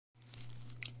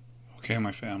Okay,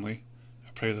 my family, I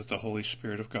pray that the Holy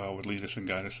Spirit of God would lead us and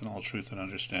guide us in all truth and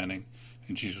understanding,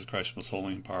 in Jesus Christ's most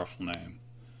holy and powerful name.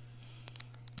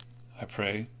 I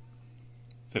pray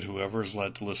that whoever is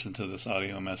led to listen to this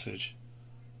audio message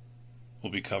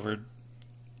will be covered,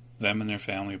 them and their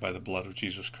family, by the blood of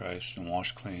Jesus Christ and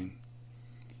washed clean.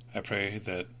 I pray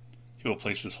that He will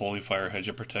place His holy fire hedge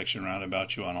of protection round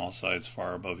about you on all sides,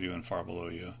 far above you and far below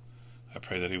you. I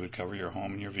pray that He would cover your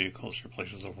home and your vehicles, your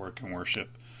places of work and worship,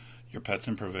 your pets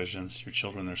and provisions, your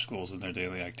children, their schools, and their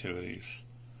daily activities.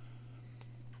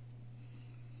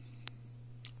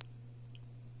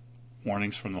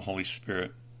 Warnings from the Holy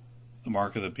Spirit. The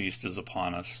mark of the beast is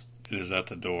upon us. It is at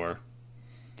the door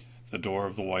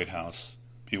of the White House.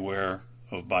 Beware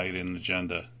of Biden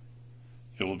agenda.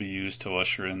 It will be used to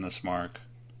usher in this mark.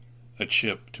 A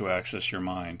chip to access your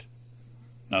mind.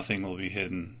 Nothing will be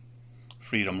hidden.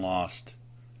 Freedom lost.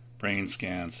 Brain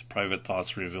scans. Private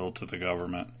thoughts revealed to the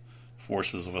government.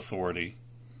 Forces of authority.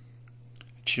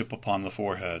 Chip upon the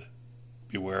forehead.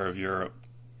 Beware of Europe.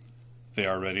 They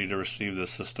are ready to receive the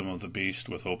system of the beast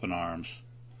with open arms.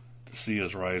 The sea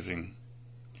is rising.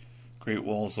 Great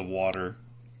walls of water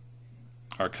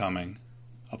are coming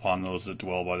upon those that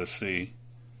dwell by the sea.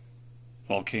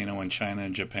 Volcano in China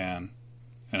and Japan,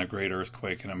 and a great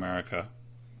earthquake in America.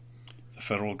 The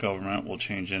federal government will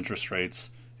change interest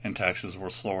rates, and taxes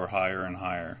will soar higher and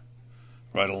higher,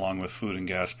 right along with food and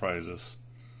gas prices.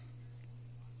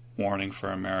 Warning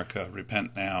for America,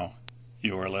 repent now.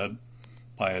 You are led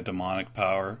by a demonic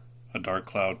power. A dark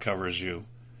cloud covers you,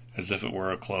 as if it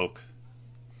were a cloak.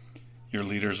 Your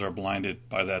leaders are blinded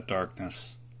by that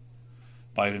darkness.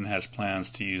 Biden has plans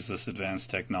to use this advanced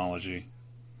technology,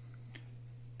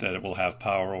 that it will have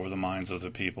power over the minds of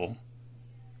the people.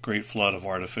 Great flood of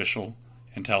artificial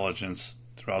intelligence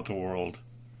throughout the world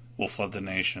will flood the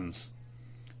nations.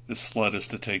 This flood is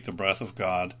to take the breath of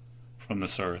God from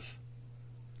this earth.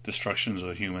 Destructions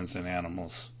of humans and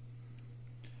animals.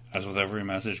 As with every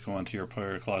message, go into your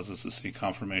prayer closets to seek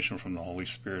confirmation from the Holy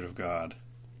Spirit of God.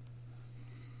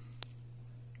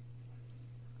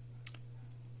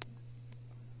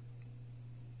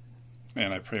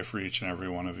 And I pray for each and every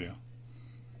one of you.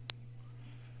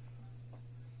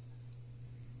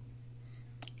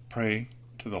 Pray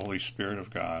to the Holy Spirit of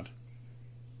God.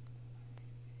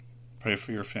 Pray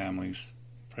for your families.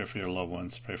 Pray for your loved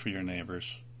ones. Pray for your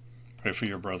neighbors. Pray for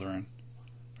your brethren.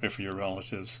 Pray for your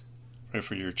relatives. Pray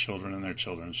for your children and their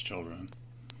children's children.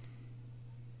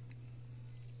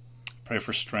 Pray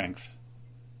for strength.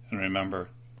 And remember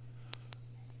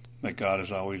that God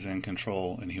is always in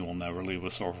control, and He will never leave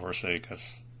us or forsake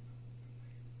us.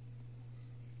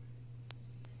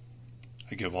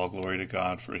 I give all glory to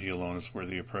God, for He alone is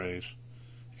worthy of praise.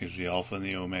 He is the Alpha and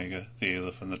the Omega, the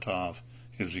Aleph and the Tav.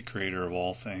 He is the Creator of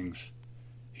all things.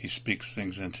 He speaks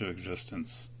things into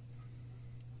existence.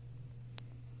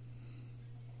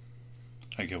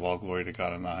 I give all glory to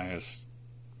God in the highest.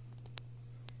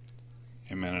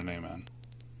 Amen and amen.